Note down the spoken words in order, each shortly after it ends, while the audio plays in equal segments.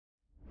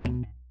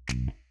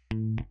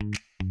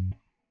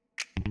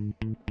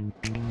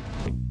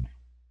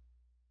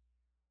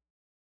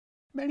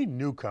Many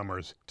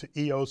newcomers to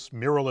EOS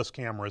mirrorless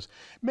cameras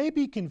may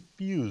be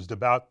confused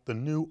about the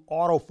new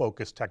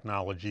autofocus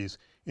technologies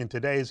in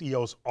today's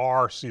EOS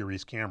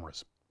R-series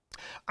cameras.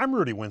 I'm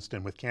Rudy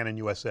Winston with Canon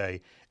USA,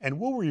 and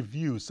we'll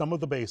review some of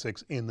the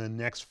basics in the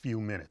next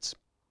few minutes.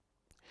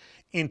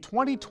 In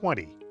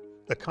 2020,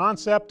 the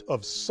concept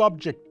of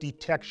subject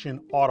detection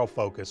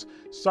autofocus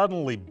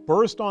suddenly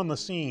burst on the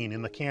scene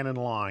in the Canon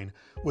line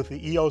with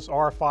the EOS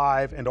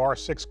R5 and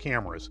R6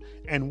 cameras,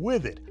 and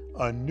with it,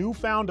 a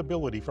newfound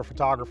ability for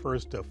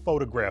photographers to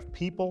photograph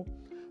people,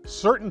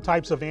 certain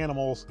types of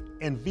animals,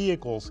 and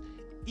vehicles,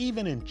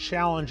 even in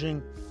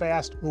challenging,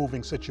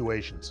 fast-moving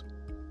situations.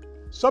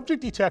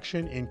 Subject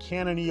detection in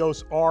Canon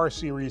EOS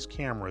R-series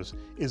cameras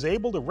is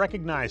able to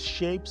recognize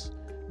shapes,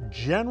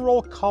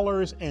 general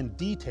colors, and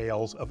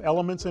details of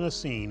elements in a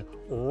scene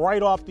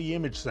right off the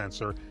image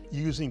sensor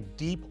using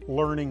deep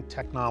learning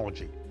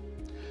technology.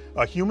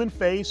 A human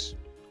face,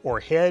 or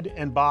head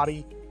and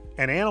body,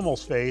 an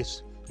animal's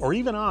face, or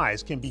even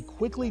eyes can be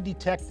quickly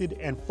detected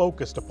and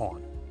focused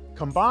upon.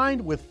 Combined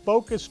with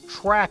focus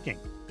tracking,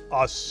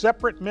 a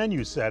separate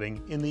menu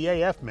setting in the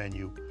AF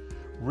menu,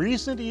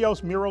 recent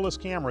EOS mirrorless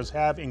cameras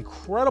have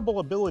incredible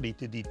ability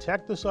to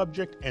detect the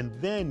subject and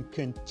then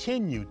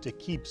continue to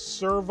keep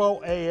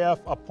servo AF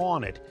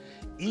upon it,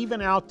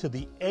 even out to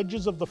the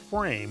edges of the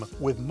frame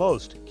with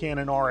most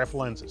Canon RF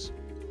lenses.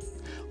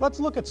 Let's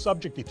look at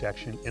subject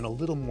detection in a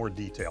little more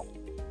detail.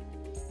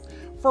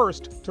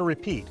 First, to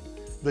repeat,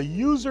 the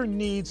user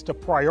needs to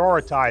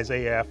prioritize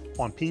AF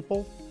on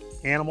people,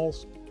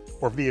 animals,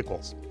 or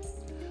vehicles.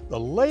 The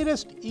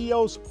latest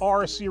EOS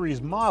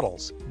R-series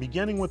models,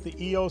 beginning with the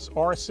EOS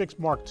R6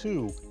 Mark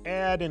II,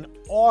 add an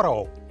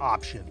auto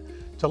option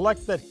to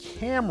let the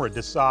camera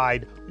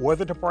decide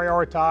whether to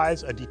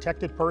prioritize a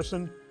detected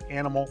person,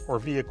 animal, or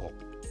vehicle.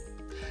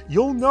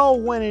 You'll know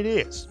when it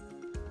is.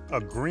 A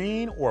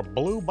green or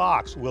blue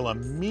box will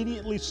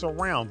immediately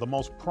surround the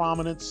most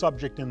prominent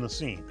subject in the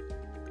scene.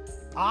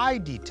 Eye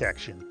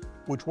detection,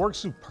 which works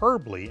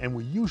superbly and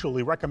we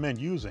usually recommend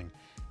using,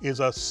 is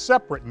a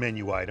separate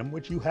menu item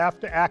which you have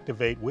to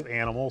activate with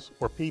animals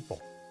or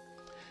people.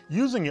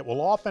 Using it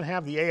will often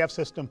have the AF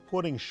system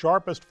putting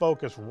sharpest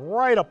focus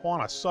right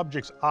upon a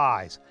subject's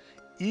eyes,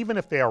 even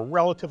if they are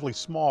relatively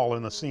small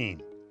in the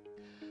scene.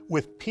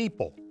 With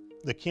people,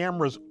 the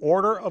camera's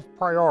order of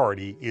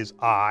priority is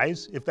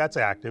eyes, if that's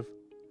active,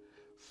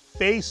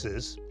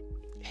 faces,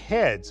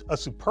 heads, a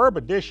superb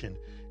addition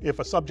if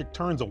a subject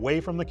turns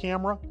away from the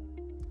camera,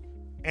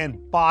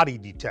 and body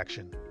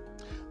detection.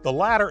 The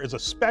latter is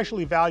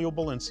especially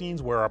valuable in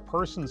scenes where a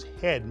person's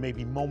head may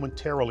be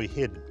momentarily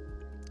hidden.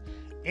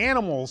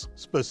 Animals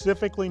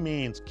specifically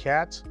means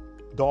cats,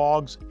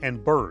 dogs,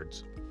 and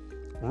birds.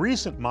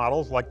 Recent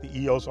models like the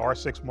EOS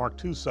R6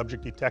 Mark II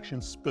subject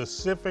detection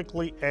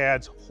specifically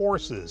adds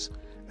horses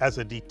as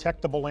a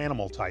detectable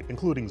animal type,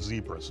 including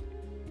zebras.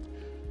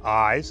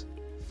 Eyes,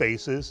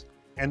 faces,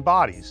 and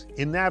bodies,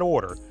 in that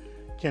order,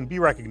 can be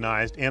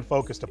recognized and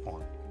focused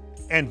upon.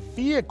 And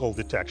vehicle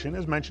detection,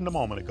 as mentioned a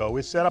moment ago,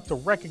 is set up to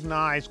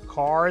recognize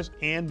cars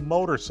and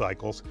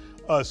motorcycles,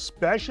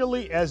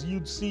 especially as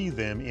you'd see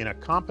them in a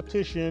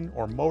competition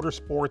or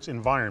motorsports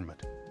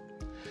environment.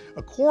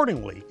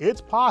 Accordingly, it's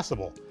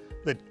possible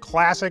that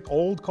classic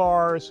old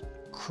cars,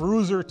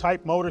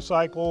 cruiser-type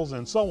motorcycles,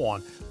 and so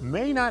on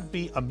may not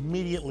be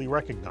immediately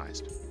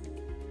recognized.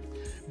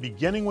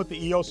 Beginning with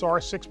the EOS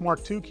R6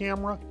 Mark II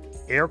camera,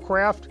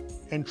 aircraft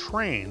and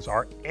trains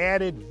are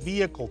added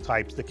vehicle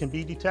types that can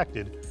be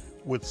detected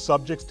with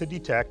subjects to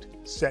detect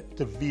set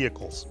to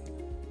vehicles.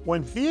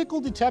 When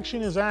vehicle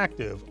detection is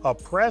active, a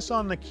press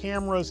on the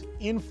camera's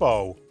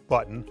info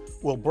button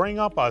will bring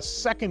up a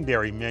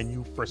secondary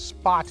menu for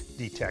spot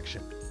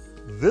detection.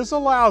 This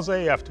allows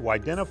AF to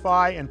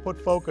identify and put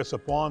focus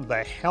upon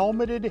the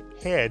helmeted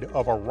head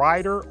of a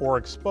rider or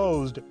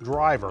exposed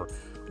driver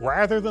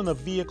rather than the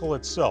vehicle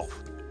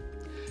itself.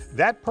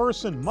 That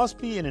person must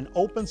be in an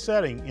open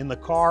setting in the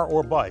car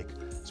or bike.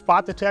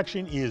 Spot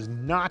detection is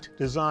not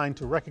designed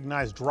to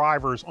recognize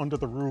drivers under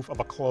the roof of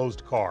a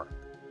closed car.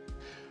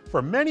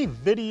 For many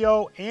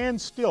video and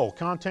still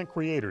content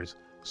creators,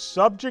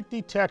 subject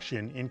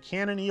detection in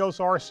Canon EOS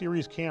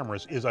R-series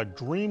cameras is a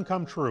dream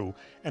come true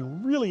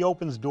and really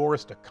opens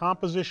doors to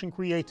composition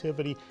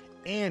creativity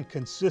and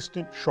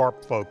consistent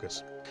sharp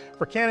focus.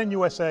 For Canon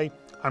USA,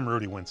 I'm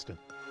Rudy Winston.